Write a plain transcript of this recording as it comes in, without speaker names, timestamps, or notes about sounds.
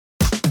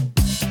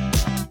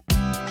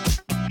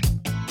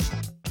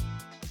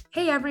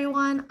Hey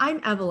everyone, I'm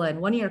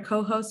Evelyn, one of your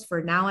co hosts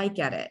for Now I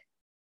Get It.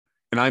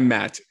 And I'm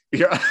Matt,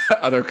 your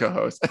other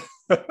co-host.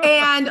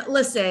 And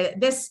listen,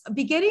 this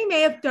beginning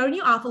may have thrown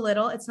you off a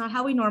little. It's not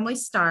how we normally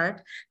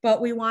start,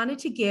 but we wanted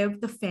to give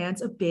the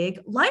fans a big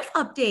life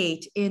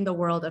update in the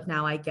world of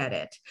Now I Get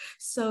It.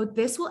 So,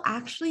 this will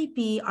actually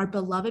be our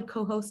beloved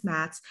co host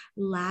Matt's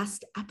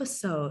last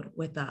episode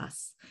with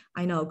us.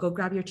 I know, go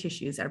grab your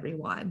tissues,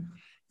 everyone.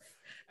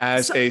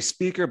 As So, a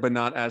speaker, but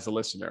not as a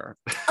listener.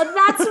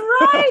 that's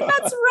right.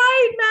 That's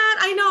right, Matt.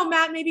 I know,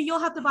 Matt. Maybe you'll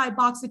have to buy a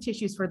box of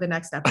tissues for the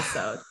next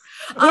episode.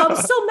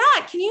 So,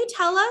 Matt, can you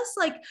tell us,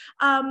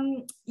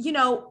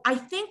 I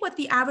think what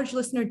the average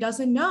listener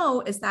doesn't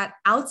know is that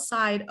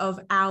outside of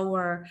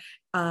our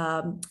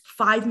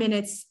 5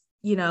 minutes,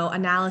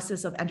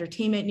 analysis of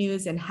entertainment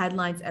news and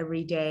headlines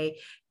every day,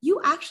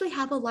 you actually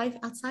have a life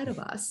outside of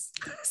us.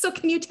 So,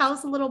 can you tell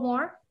us a little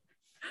more?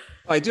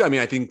 I do. I mean,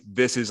 I think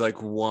this is like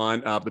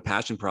one of the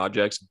passion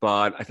projects,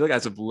 but I feel like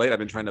as of late, I've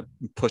been trying to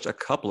push a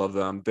couple of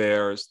them.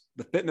 There's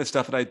the fitness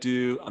stuff that I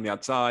do on the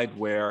outside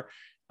where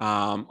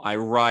I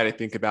write, I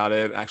think about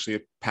it, actually a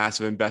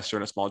passive investor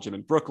in a small gym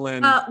in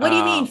Brooklyn. What do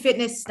you mean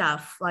fitness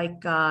stuff?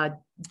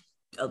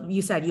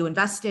 You said you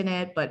invest in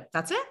it, but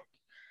that's it?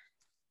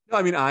 No,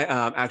 I mean, I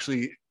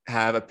actually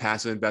have a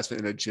passive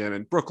investment in a gym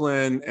in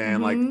Brooklyn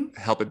and like Mm-hmm.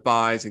 help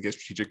advise and give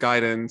strategic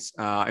guidance.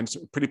 I'm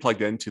pretty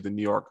plugged into the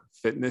New York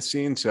fitness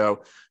scene.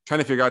 So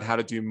trying to figure out how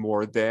to do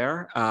more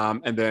there.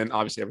 And then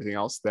obviously everything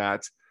else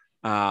that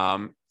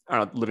I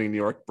don't know, living in New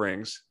York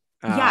brings.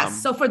 Yes. Um,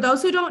 So for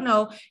those who don't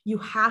know, you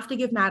have to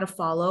give Matt a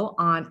follow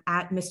on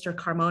at Mr.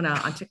 Carmona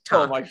on oh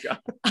TikTok. my God.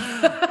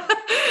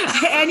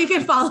 And you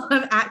can follow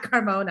him at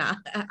Carmona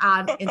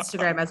on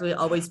Instagram, as we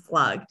always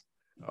plug.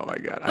 Oh my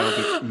God. I don't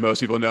think most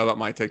people know about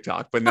my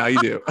TikTok, but now you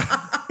do.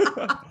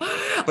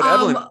 But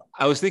Evelyn, um,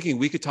 I was thinking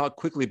we could talk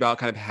quickly about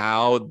kind of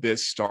how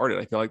this started.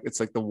 I feel like it's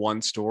like the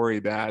one story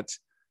that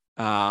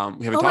we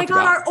haven't Oh my talked God,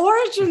 about. our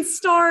origin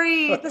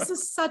story. This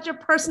is such a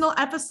personal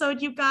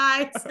episode, you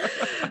guys.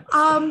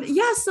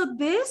 So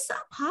this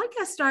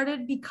podcast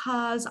started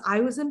because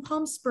I was in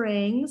Palm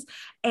Springs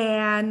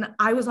and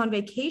I was on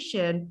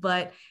vacation,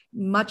 but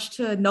much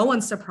to no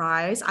one's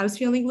surprise, I was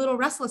feeling a little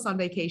restless on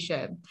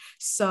vacation.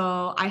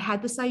 So I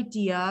had this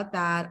idea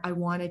that I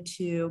wanted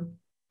to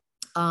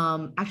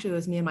actually it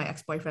was me and my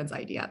ex-boyfriend's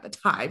idea at the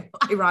time,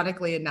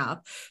 ironically enough,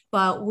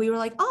 but we were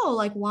like, oh,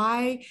 like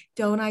why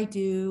don't I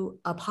do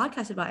a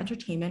podcast about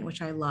entertainment,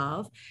 which I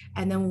love?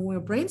 And then when we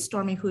were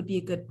brainstorming who would be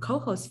a good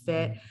co-host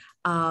fit,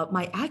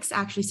 my ex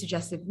actually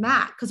suggested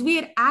Matt because we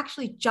had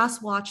actually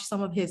just watched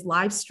some of his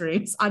live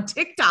streams on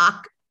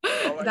TikTok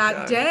Oh my that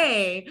God.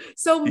 day.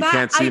 So You Matt,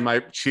 can't see my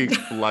cheeks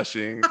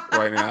blushing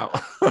right now.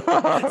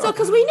 so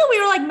because we knew we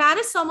were like Matt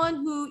is someone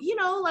who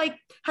like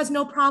has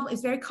no problem,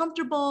 is very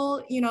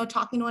comfortable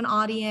talking to an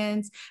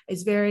audience,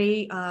 is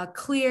very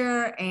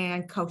clear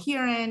and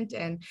coherent,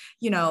 and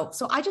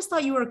so I just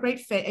thought you were a great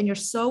fit, and you're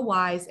so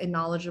wise and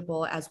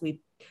knowledgeable, as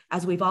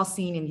we've all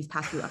seen in these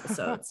past few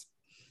episodes.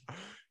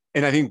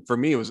 And I think for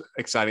me, it was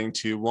exciting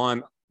to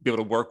one, be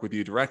able to work with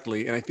you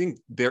directly. And I think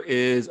there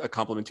is a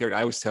complementarity.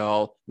 I always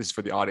tell, this is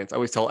for the audience, I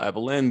always tell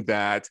Evelyn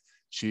that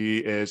she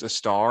is a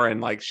star and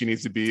like she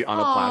needs to be on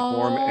a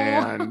platform Oh.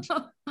 and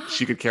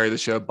she could carry the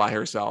show by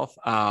herself.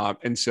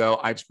 And so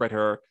I've spread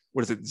her,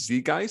 what is it,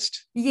 Zgeist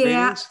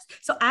Yeah, ratings?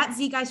 so at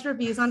Zgeist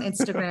Reviews on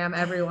Instagram,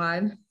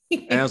 everyone.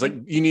 And I was like,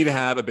 you need to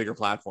have a bigger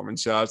platform. And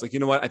so I was like, you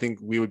know what? I think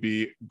we would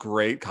be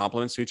great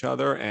compliments to each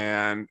other.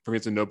 And for me,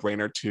 it's a no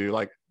brainer to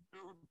like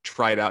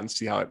try it out and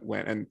see how it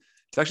went. And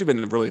it's actually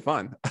been really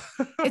fun.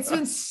 It's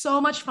been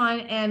so much fun,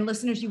 and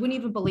listeners, you wouldn't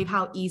even believe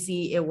how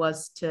easy it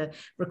was to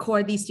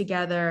record these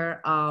together.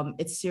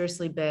 It's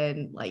seriously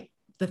been like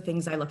the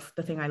thing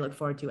I look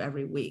forward to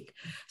every week.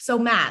 So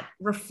Matt,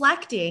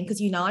 reflecting,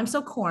 because I'm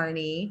so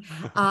corny,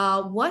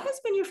 what has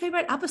been your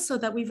favorite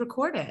episode that we've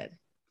recorded?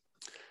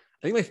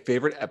 I think my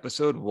favorite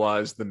episode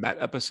was the Met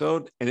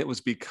episode. And it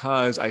was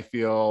because I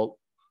feel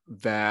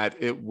that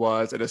it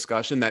was a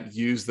discussion that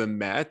used the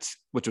Met,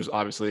 which was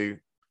obviously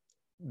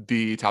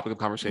the topic of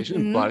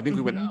conversation, but I Mm-hmm, think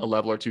we went mm-hmm. a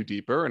level or two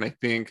deeper. And I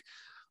think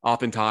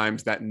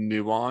oftentimes that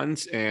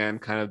nuance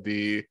and kind of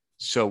the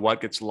so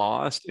what gets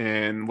lost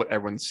in what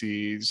everyone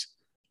sees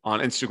on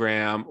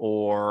Instagram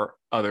or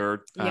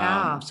other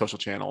Yeah. social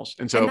channels.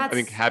 And And so I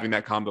think that's having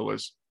that combo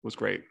was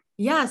great.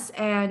 Yes,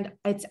 and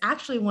it's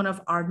actually one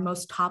of our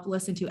most top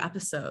listened to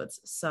episodes.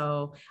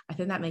 So I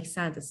think that makes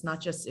sense. It's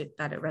not just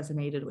that it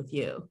resonated with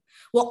you.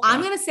 Well, I'm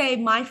Yeah. going to say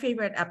my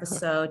favorite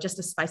episode, just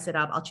to spice it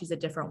up, I'll choose a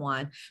different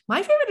one.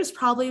 My favorite is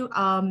probably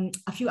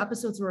a few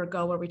episodes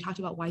ago where we talked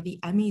about why the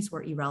Emmys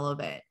were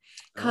irrelevant.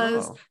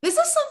 Because Oh. this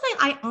is something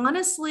I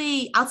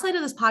honestly, outside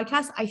of this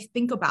podcast, I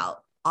think about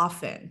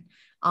often.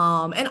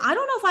 And I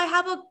don't know if I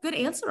have a good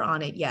answer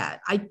on it yet.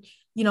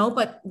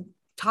 But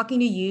talking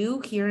to you,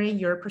 hearing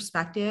your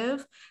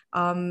perspective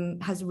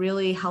has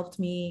really helped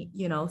me,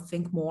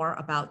 think more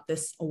about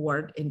this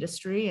award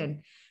industry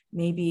and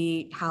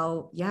maybe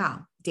how, yeah,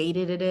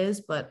 dated it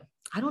is. But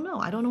I don't know.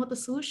 I don't know what the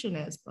solution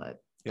is, but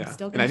Yeah.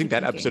 And I think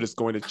that episode is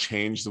going to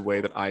change the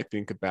way that I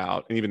think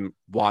about and even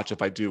watch,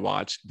 if I do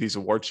watch these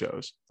award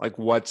shows. Like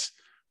what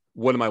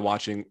am I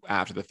watching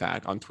after the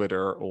fact on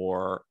Twitter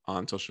or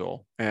on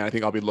social? And I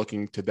think I'll be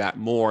looking to that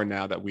more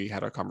now that we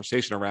had our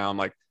conversation around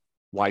like,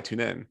 why tune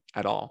in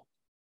at all?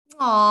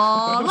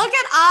 Oh, look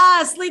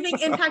at us leaving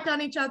impact on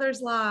each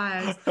other's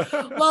lives.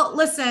 Well,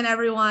 listen,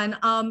 everyone,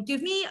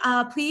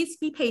 please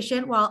be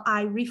patient while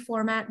I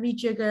reformat,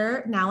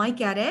 rejigger. Now I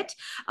get it,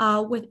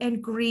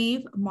 and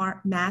grieve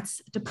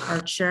Matt's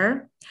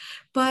departure.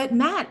 But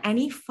Matt,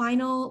 any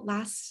final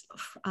last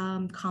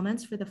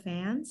comments for the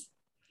fans?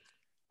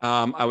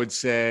 I would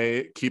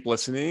say keep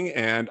listening,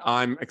 and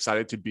I'm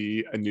excited to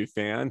be a new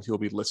fan who will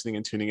be listening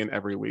and tuning in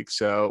every week.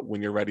 So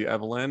when you're ready,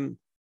 Evelyn,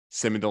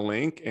 send me the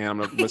link and I'm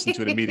going to listen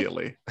to it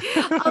immediately.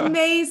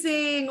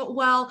 Amazing.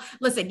 Well,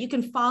 listen, you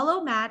can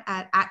follow Matt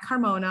at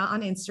Carmona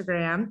on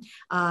Instagram.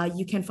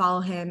 You can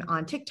follow him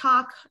on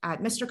TikTok at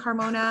Mr.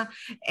 Carmona.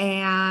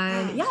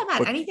 And yeah,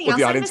 Matt, anything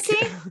else I'm missing?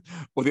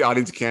 Well, the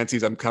audience can't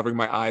see, I'm covering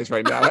my eyes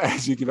right now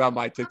as you give out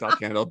my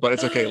TikTok handle, but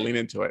it's okay. Lean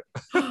into it.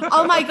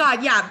 Oh my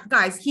God. Yeah,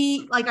 guys,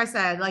 like I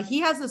said, he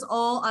has this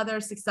all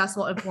other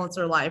successful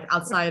influencer life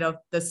outside of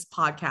this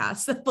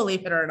podcast,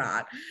 believe it or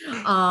not.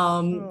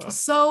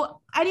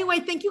 So anyway,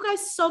 thank you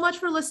guys so much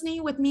for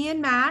listening with me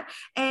and Matt,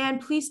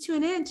 and please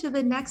tune in to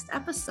the next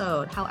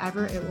episode,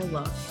 however it will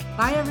look.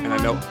 Bye, everyone.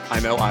 And I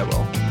know I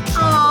will.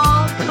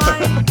 Oh,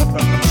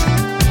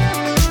 bye.